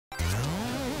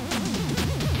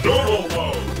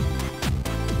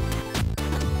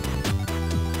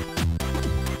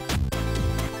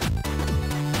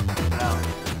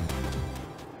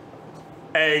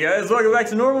Hey guys, welcome back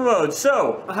to normal mode.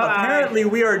 So, apparently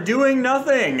we are doing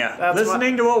nothing.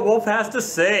 Listening to what Wolf has to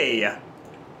say.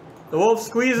 The wolf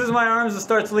squeezes my arms and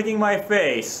starts licking my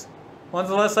face. One's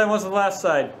the left side, one's the left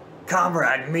side.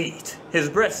 Comrade meat.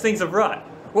 His breath stinks of rot.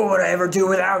 What would I ever do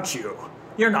without you?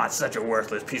 You're not such a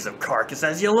worthless piece of carcass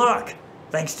as you look.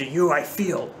 Thanks to you, I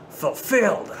feel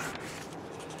fulfilled.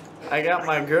 I got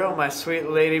my girl, my sweet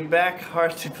lady, back.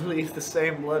 Hard to believe the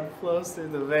same blood flows through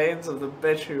the veins of the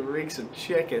bitch who reeks of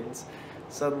chickens.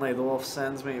 Suddenly, the wolf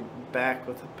sends me back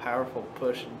with a powerful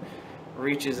push and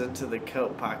reaches into the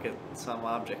coat pocket some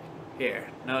object. Here,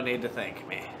 no need to thank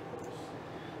me.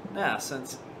 Now,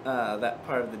 since that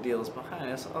part of the deal is behind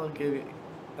us, I'll give you,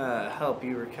 help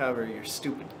you recover your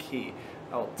stupid key.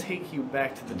 I will take you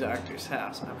back to the doctor's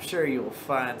house. I'm sure you will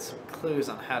find some clues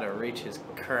on how to reach his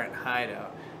current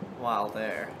hideout. While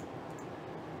there,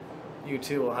 you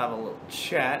two will have a little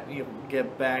chat. You'll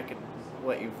get back and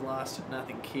what you've lost and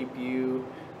nothing keep you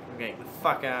from getting the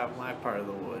fuck out of my part of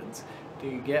the woods. Do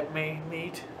you get me,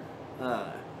 meat?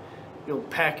 You'll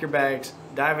pack your bags,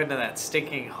 dive into that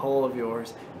stinking hole of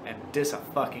yours, and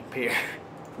dis-a-fucking-peer.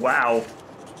 Wow.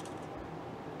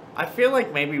 I feel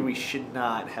like maybe we should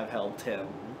not have helped him.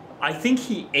 I think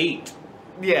he ate.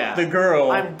 Yeah. The girl.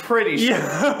 I'm pretty sure.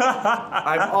 Yeah.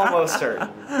 I'm almost certain.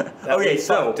 That okay,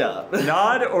 so fucked up.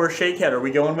 nod or shake head? Are we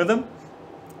going with him?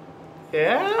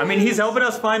 Yeah. I mean, he's helping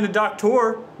us find the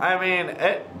doctor. I mean,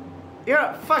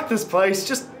 yeah, fuck this place.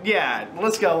 Just, yeah,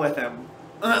 let's go with him.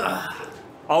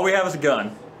 All we have is a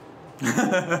gun.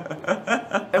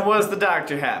 And what does the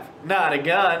doctor have? Not a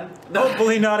gun.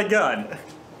 Hopefully not a gun.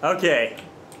 Okay.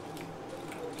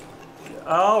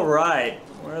 All right.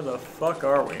 Where the fuck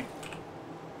are we?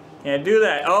 Can't do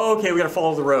that. Oh, okay, we gotta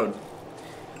follow the road.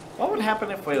 What would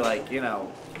happen if we, like, you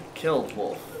know, killed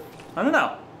Wolf? I don't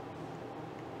know.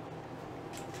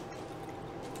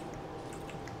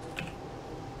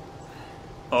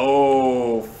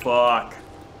 Oh, fuck.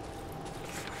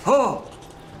 Oh!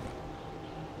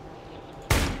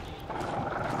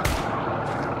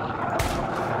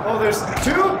 Oh, there's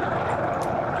two?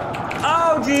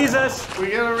 Oh, Jesus!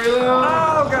 We gotta reload.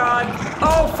 Oh, God!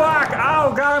 Oh, fuck!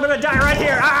 Oh, God, I'm gonna die right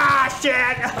here! Ah,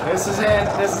 shit! This is it.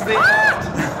 This is the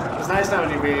end. It's nice knowing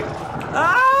you, B.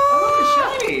 Ah! Oh, look,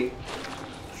 it's shiny.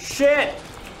 Shit!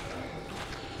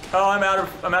 Oh, I'm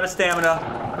out of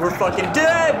stamina. We're fucking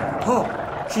dead! Oh,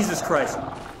 Jesus Christ.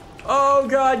 Oh,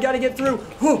 God, gotta get through.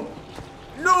 Oh,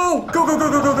 no! Go, go, go,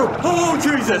 go, go, go! Oh,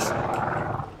 Jesus!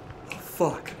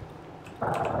 Fuck.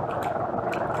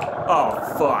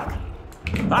 Oh, fuck.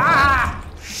 Ah!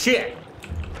 Shit!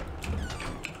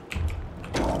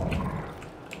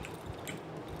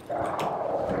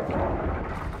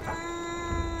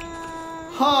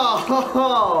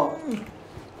 Oh,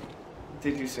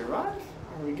 did you survive?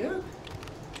 Are we good?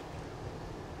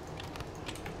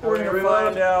 We're gonna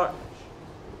find out.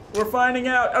 We're finding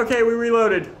out. Okay, we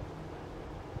reloaded.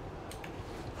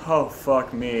 Oh,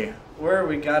 fuck me. Where do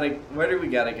we gotta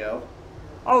go?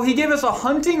 Oh, he gave us a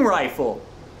hunting rifle.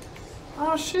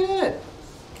 Oh shit!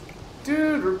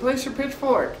 Dude, replace your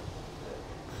pitchfork.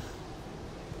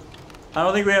 I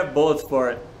don't think we have bullets for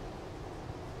it.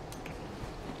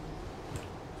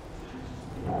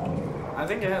 I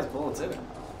think it has bullets in it.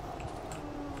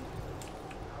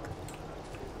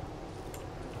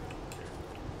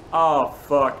 Oh,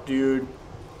 fuck, dude.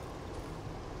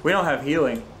 We don't have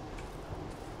healing.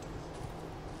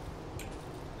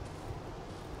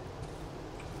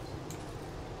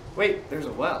 Wait, there's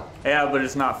a well. Yeah, but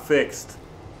it's not fixed.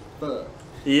 Fuck.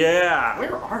 Yeah.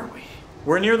 Where are we?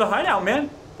 We're near the hideout, man.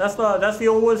 That's the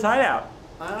old woods hideout.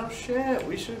 Oh shit,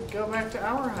 we should go back to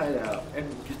our hideout and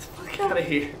get the fuck out of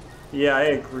here. Yeah, I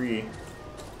agree.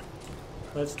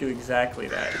 Let's do exactly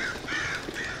that.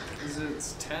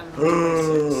 It's 10.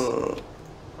 Oh,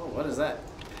 what is that?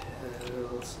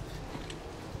 Pills.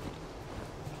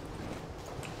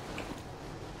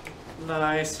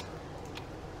 Nice.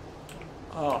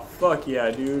 Oh, fuck yeah,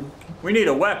 dude. We need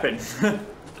a weapon.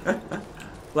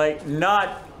 Like,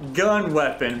 not gun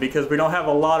weapon, because we don't have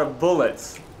a lot of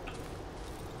bullets.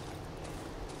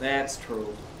 That's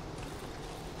true.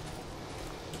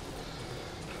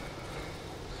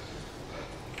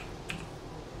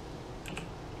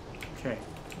 Okay.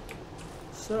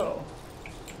 So.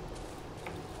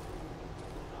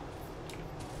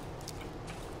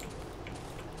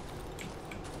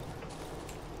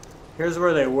 Here's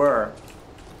where they were.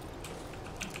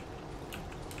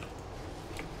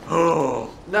 Oh.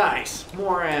 Nice.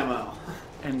 More ammo.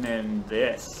 And then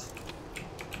this.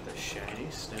 The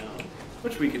shiny stone.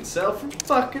 Which we can sell for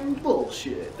fucking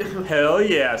bullshit. Hell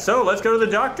yeah. So let's go to the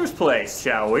doctor's place,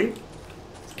 shall we?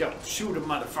 Let's go. Shoot a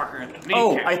motherfucker in the kneecaps.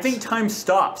 Oh, I think time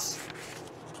stops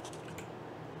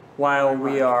while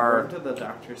we are to the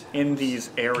doctor's house. in these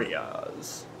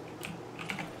areas.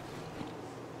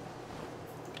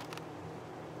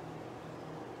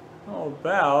 How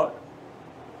about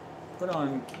put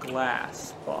on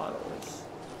glass bottles?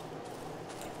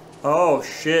 Oh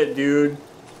shit, dude.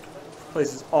 This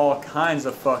place is all kinds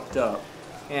of fucked up.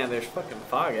 Yeah, there's fucking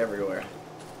fog everywhere.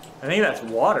 I think that's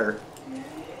water.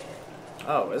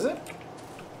 Oh, is it?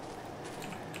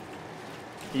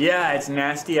 Yeah, it's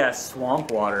nasty ass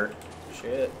swamp water.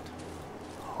 Shit.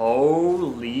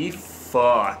 Holy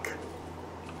fuck.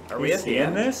 Are we at the seeing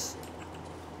end? this?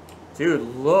 Dude,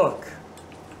 look.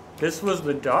 This was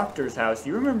the doctor's house.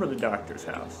 You remember the doctor's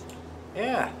house?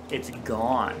 Yeah. It's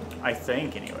gone. I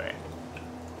think, anyway.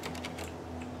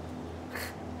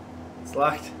 It's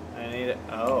locked. I need it.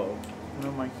 Oh.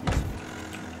 Where are my keys?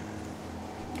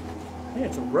 Hey,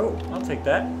 it's a rope. I'll take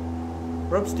that.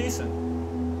 Rope's decent.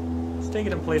 Let's take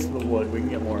it in place of the wood. We can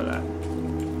get more of that.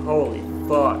 Holy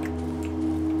fuck.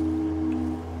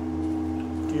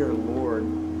 Dear Lord.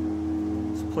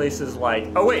 This place is like...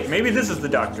 Oh wait, maybe this is the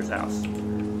doctor's house.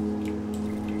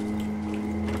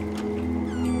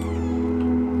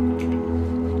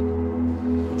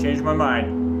 Changed my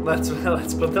mind. Let's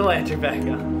put the lantern back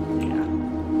on.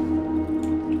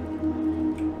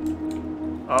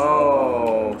 Yeah.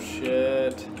 Oh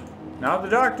shit. Not the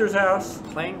doctor's house.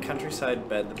 Plain countryside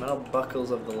bed. The metal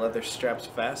buckles of the leather straps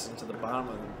fastened to the bottom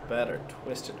of the bed are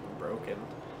twisted and broken.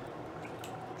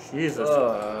 Jesus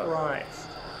Christ.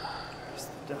 Where's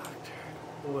the doctor?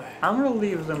 Where? I'm gonna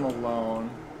leave them alone.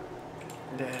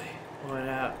 Daddy went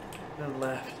out and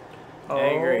left.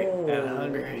 Angry and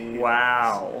hungry.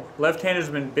 Wow. Left hand has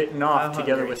been bitten off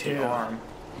together with the too. arm.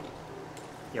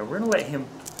 Yeah, we're gonna let him...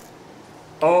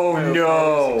 Oh My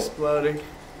no! is exploding.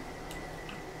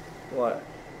 What?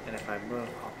 And if I move,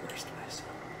 I'll burst myself.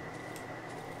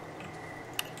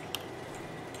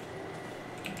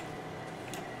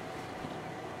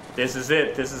 This is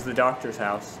it. This is the doctor's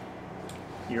house.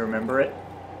 You remember it?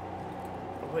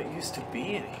 What used to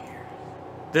be in here?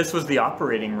 This was the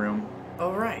operating room.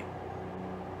 Oh, right.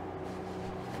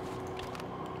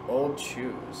 Old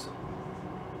shoes.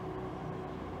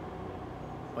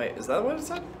 Wait, is that what it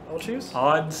said? Old shoes?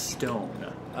 Odd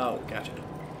stone. Oh, gotcha.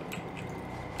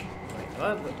 Wait,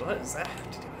 what does that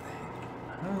have to do with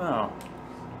it? I don't know.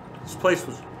 This place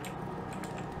was...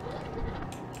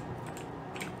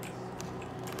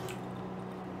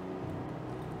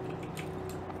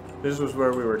 This was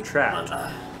where we were trapped.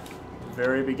 The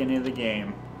very beginning of the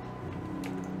game.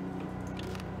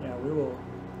 Yeah, we will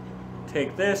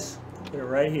take this, put it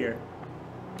right here.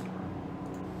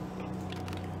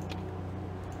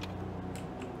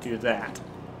 Do that.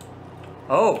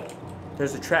 Oh,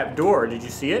 there's a trap door. Did you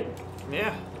see it?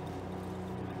 Yeah.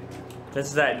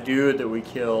 That's that dude that we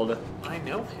killed. I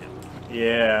know him.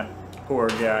 Yeah, poor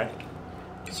guy.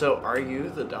 So, are you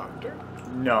the doctor?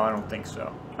 No, I don't think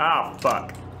so. Ah,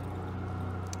 fuck.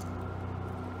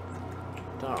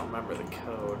 Don't remember the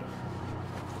code.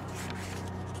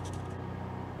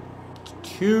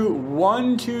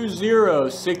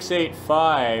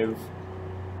 120685.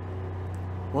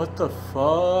 What the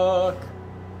fuck?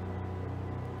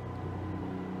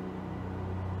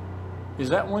 Is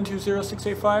that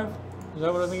 120685? Is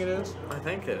that what I think it is? I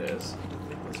think it is. I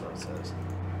think that's what it says.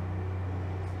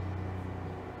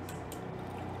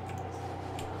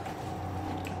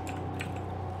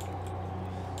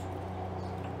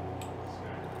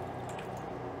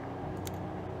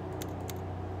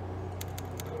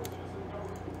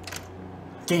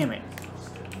 Damn it.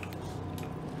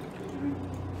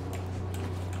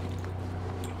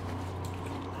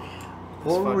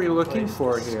 What were we looking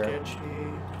for here? Sketchy.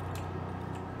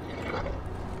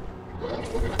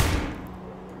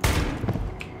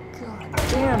 God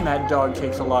damn, that dog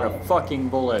takes a lot of fucking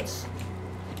bullets.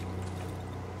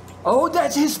 Oh,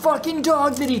 that's his fucking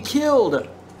dog that he killed!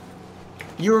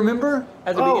 You remember?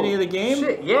 At the beginning of the game?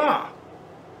 Shit, yeah.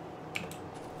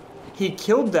 He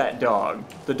killed that dog.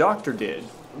 The doctor did.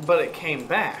 But it came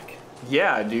back.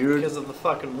 Yeah, dude. Because of the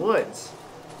fucking woods.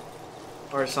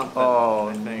 Or something, Oh,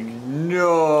 I think.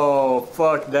 no.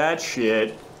 Fuck that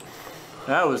shit.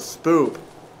 That was spoop.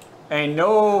 Ain't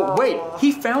no... Wait,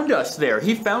 he found us there.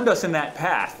 He found us in that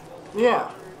path. Yeah.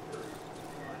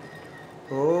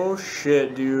 Oh,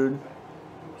 shit, dude.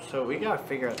 So we gotta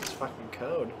figure out this fucking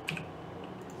code.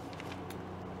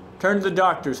 Turn to the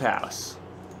doctor's house.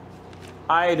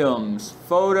 Items.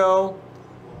 Photo.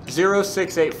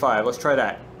 0685. Let's try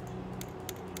that.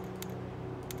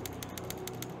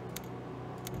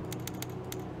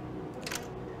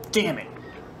 Damn it.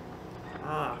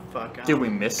 Ah, fuck out. Did we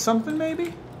miss something,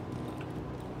 maybe?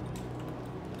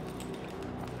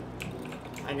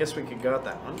 I guess we could go out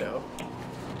that window.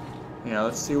 Yeah,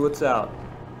 let's see what's out.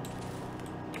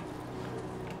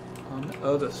 On the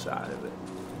other side of it.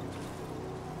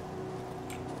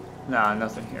 Nah,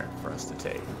 nothing here for us to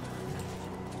take.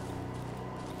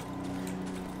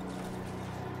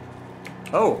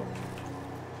 Oh!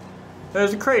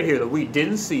 There's a crate here that we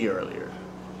didn't see earlier.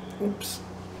 Oops.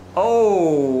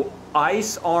 Oh!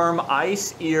 Ice arm,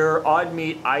 ice ear, odd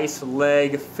meat, ice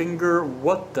leg, finger,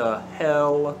 what the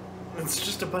hell? It's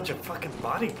just a bunch of fucking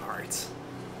body parts.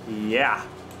 Yeah.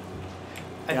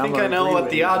 I think I know what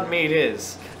the odd meat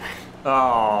is.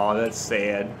 Oh, that's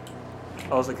sad.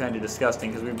 Also kind of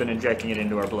disgusting because we've been injecting it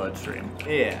into our bloodstream.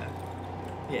 Yeah.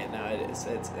 Yeah, no, it is.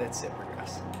 It's super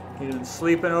gross. He's been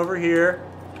sleeping over here.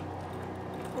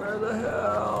 Where the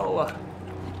hell?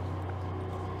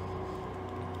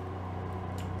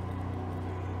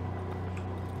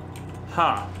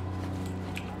 Huh.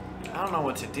 I don't know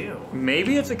what to do.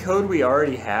 Maybe it's a code we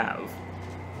already have.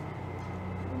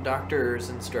 Doctor's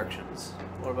instructions.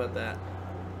 What about that?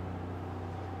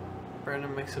 Burn a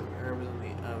mix of herbs in the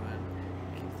oven.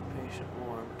 Keep the patient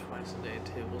warm twice a day. A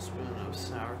tablespoon of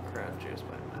sauerkraut juice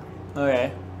by mouth.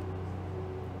 Okay.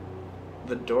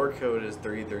 The door code is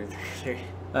 3333.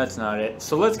 That's not it.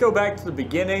 So let's go back to the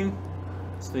beginning.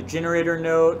 It's the generator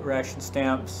note, ration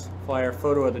stamps, flyer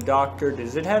photo of the doctor.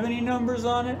 Does it have any numbers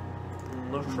on it?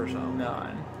 Look for some.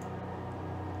 None.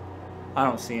 I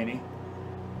don't see any.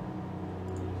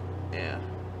 Yeah.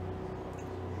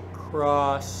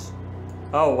 Cross.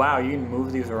 Oh wow, you can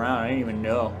move these around. I didn't even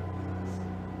know.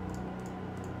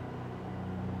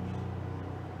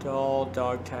 Doll,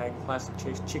 dog tag, plastic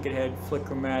chase, chicken head,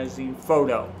 flicker magazine,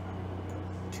 photo.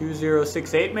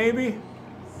 2068 maybe?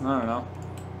 I don't know.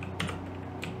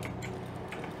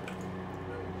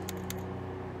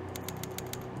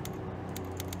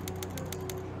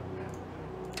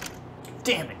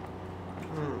 Damn it.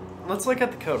 Let's look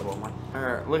at the code one more.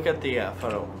 Or look at the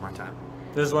photo one more time.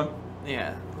 This one?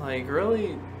 Yeah, like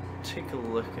really take a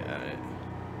look at it.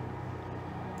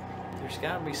 There's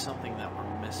gotta be something that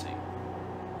we're missing.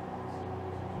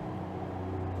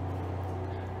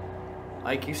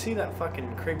 Like, you see that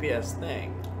fucking creepy ass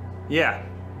thing? Yeah.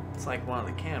 It's like one of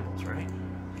the candles, right?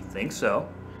 I think so.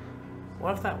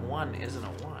 What if that one isn't a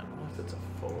one? What if it's a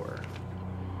 4?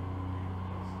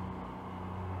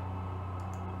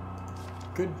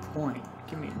 Good point.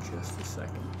 Give me just a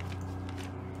second.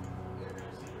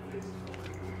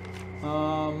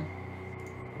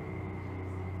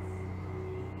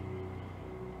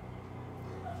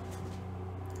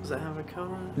 Does that have a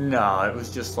code on it? No, it was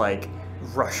just like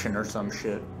Russian or some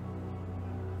shit.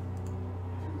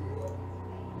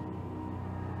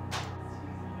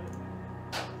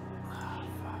 Oh,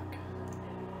 fuck.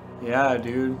 Yeah,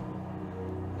 dude.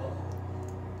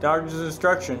 Doctor's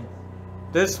instruction.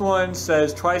 This one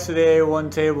says twice a day, 1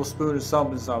 tablespoon of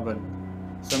something something.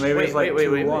 So maybe it's like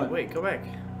 2-1. Wait, go back.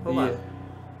 Hold on.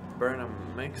 Burn a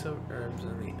mix of herbs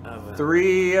in the oven.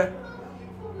 3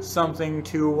 something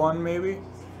 2-1 maybe?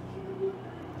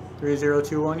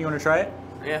 3021, you want to try it?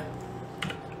 Yeah.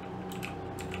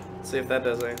 See if that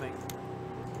does anything.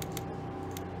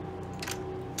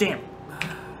 Damn.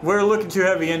 We're looking too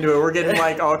heavy into it. We're getting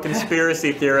like all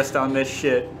conspiracy theorist on this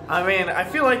shit. I mean, I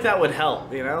feel like that would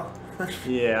help, you know?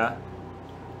 Yeah.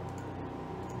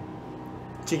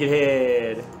 Chicken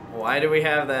head. Why do we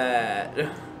have that?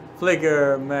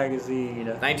 Flicker magazine.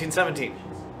 1917.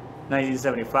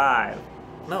 1975.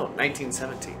 No,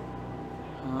 1917.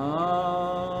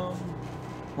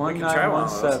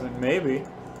 1917, maybe.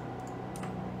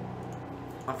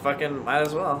 I fucking might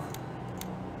as well.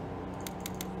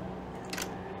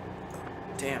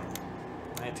 Damn.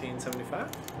 1975?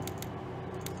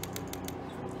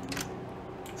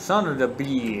 Son of the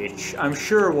bitch. I'm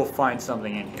sure we'll find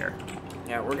something in here.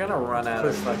 Yeah, we're gonna run out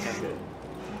of fucking shit.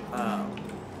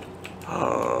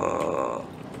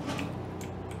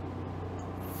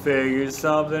 Figured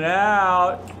something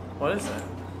out. What is that?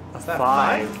 Is that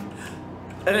 5?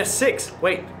 And a 6.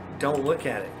 Wait, don't look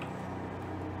at it.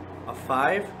 A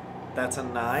 5? That's a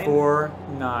 9? 4,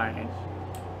 9.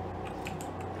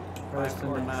 5,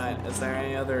 4, 9. Is there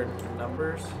any other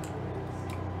numbers?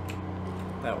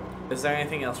 No. Is there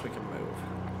anything else we can move?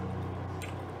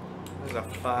 There's a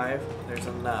 5. There's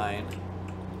a 9.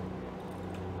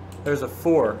 There's a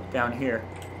 4 down here.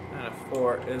 And a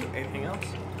 4. Is anything else?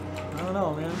 I don't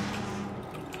know, man.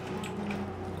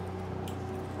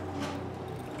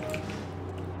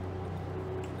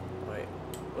 Wait.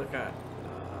 Look at.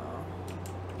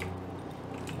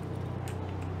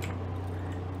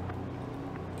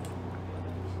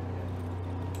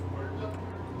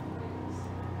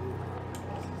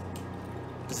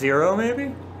 0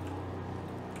 maybe?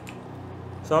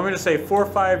 So I'm going to say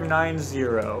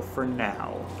 4590 for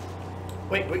now.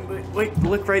 Wait,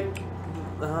 look right.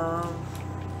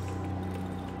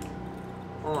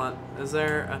 Hold on. Is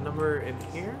there a number in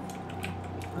here?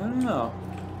 I don't know.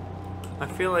 I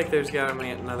feel like there's got to be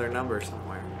another number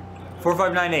somewhere.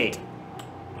 4598.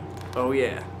 Oh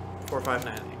yeah,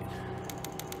 4598.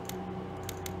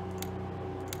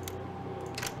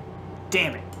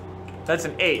 Damn it. That's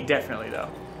an 8, definitely, though.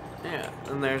 Yeah,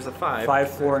 and there's a 5.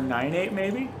 5498,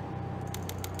 maybe?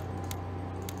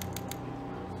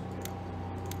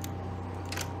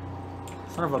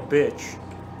 Son of a bitch.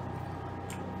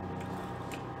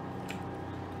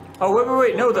 Oh,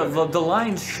 wait. No, the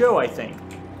lines show, I think.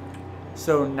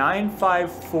 So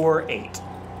 9548.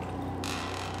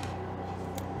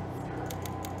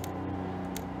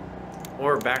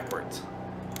 Or backwards.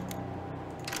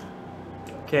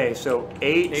 Okay, so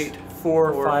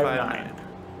 8459.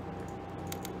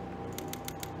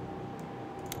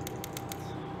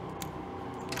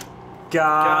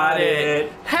 Got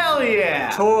it. Hell yeah!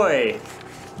 Toy.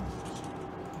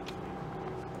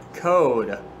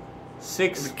 Code.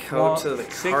 The code to the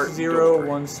cart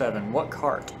 6017. What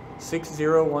cart?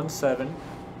 6017.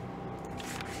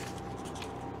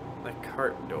 The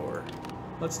cart door.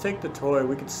 Let's take the toy.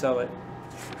 We could sell it.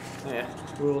 Yeah.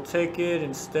 We'll take it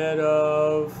instead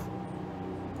of...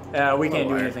 Yeah, we can't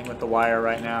do anything with the wire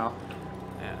right now.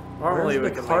 Yeah. Normally we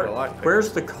can make a lot quicker.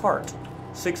 Where's the cart?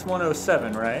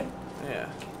 6107, right? Yeah.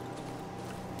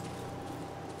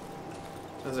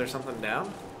 Is there something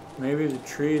down? Maybe the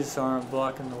trees aren't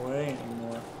blocking the way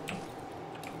anymore.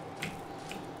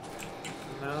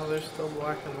 No, they're still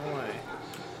blocking the way.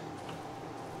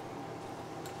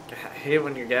 I hate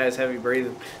when your guy's heavy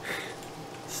breathing.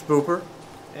 Spooper?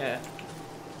 Yeah.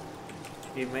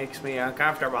 He makes me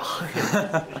uncomfortable.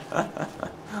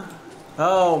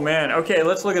 Oh man, okay,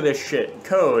 let's look at this shit.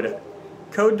 Code.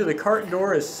 Code to the cart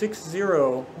door is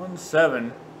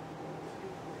 6017.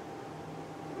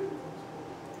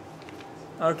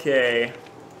 Okay.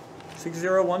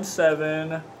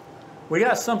 6017. We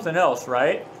got something else,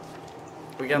 right?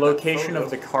 We got location of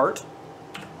the cart.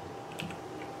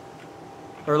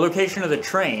 Or location of the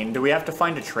train. Do we have to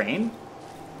find a train?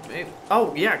 Maybe.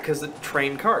 Oh, yeah, because the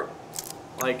train cart.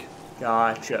 Like.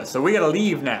 Gotcha. So we gotta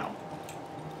leave now.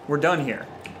 We're done here.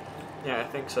 Yeah, I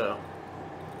think so.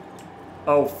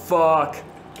 Oh, fuck.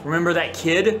 Remember that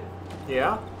kid?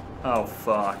 Yeah? Oh,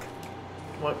 fuck.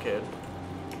 What kid?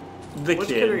 Which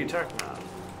kid are you talking about?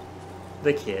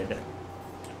 The kid.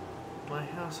 My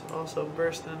house also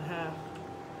burst in half.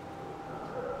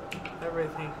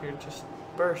 Everything here just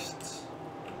bursts.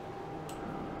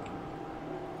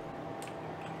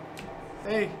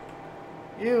 Hey,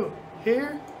 you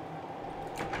here?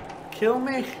 Kill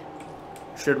me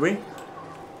Should we?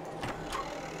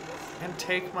 and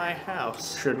take my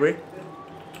house. Should we?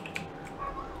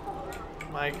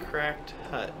 My cracked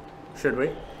hut. Should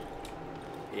we?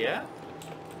 Yeah?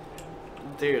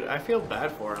 Dude, I feel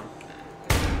bad for him.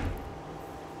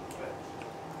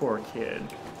 Poor kid.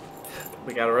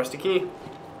 We got a rusty key.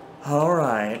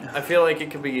 Alright. I feel like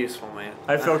it could be useful, man.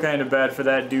 I feel kind of bad for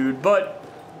that dude, but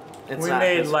It's we not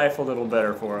made his- life a little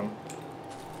better for him.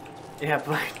 Yeah,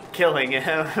 by killing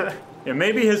him. Yeah,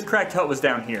 maybe his cracked hut was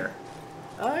down here.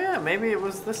 Oh yeah, maybe it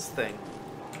was this thing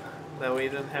that we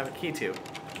didn't have a key to.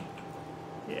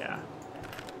 Yeah.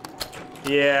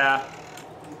 Yeah.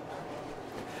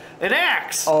 An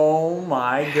axe! Oh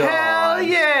my god. Hell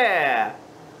yeah!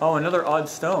 Oh, another odd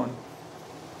stone.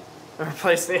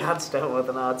 Replace the odd stone with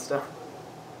an odd stone.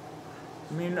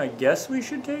 I mean, I guess we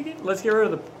should take it? Let's get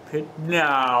rid of the pitch. No,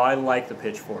 I like the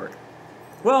pitchfork.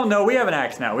 Well, no, we have an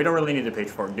axe now. We don't really need the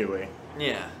pitchfork, do we?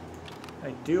 Yeah.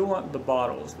 I do want the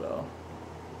bottles, though.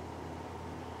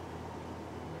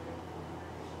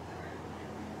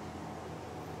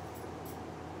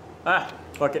 Ah,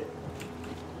 fuck it.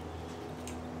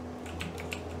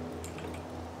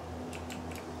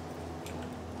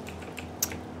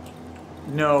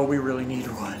 No, we really need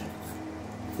wood.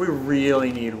 We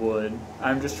really need wood.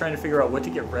 I'm just trying to figure out what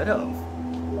to get rid of.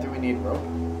 Do we need rope?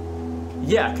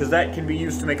 Yeah, because that can be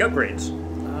used to make upgrades.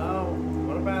 Oh,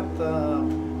 what about the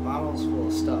bottles full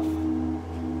of stuff?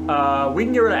 We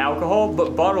can get rid of alcohol,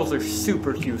 but bottles are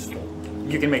super useful.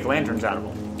 You can make lanterns out of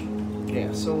them.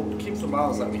 Yeah, so keep the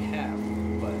bottles that we have,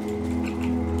 but...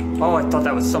 Oh, I thought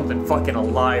that was something fucking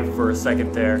alive for a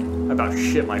second there. I about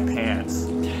shit my pants.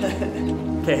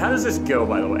 Okay, how does this go,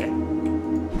 by the way?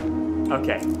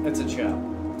 Okay. It's a chop.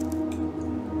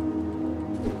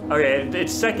 Okay,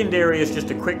 its secondary is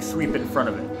just a quick sweep in front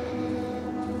of it.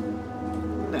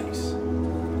 Nice.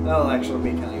 That'll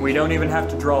actually be kind of... We don't even have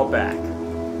to draw back.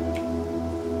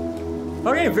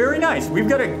 Okay, very nice. We've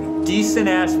got a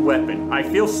decent-ass weapon. I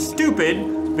feel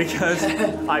stupid because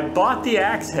I bought the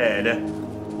axe head,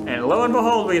 and lo and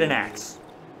behold, we get an axe.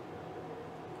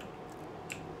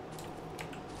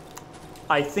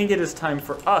 I think it is time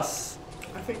for us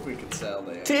I think we could sell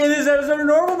the axe. to end this episode of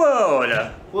Normal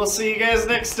Mode. We'll see you guys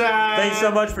next time. Thanks so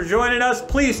much for joining us.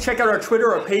 Please check out our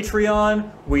Twitter, our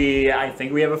Patreon. I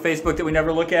think we have a Facebook that we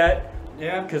never look at.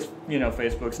 Yeah. Because, you know,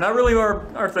 Facebook's not really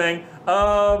our thing.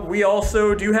 We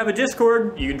also do have a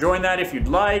Discord. You can join that if you'd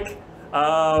like.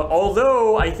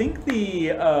 Although, I think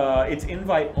it's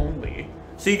invite only.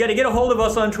 So you got to get a hold of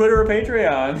us on Twitter or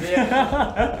Patreon.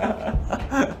 Yeah.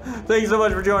 Thanks so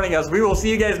much for joining us. We will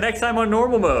see you guys next time on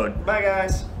Normal Mode. Bye,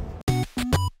 guys.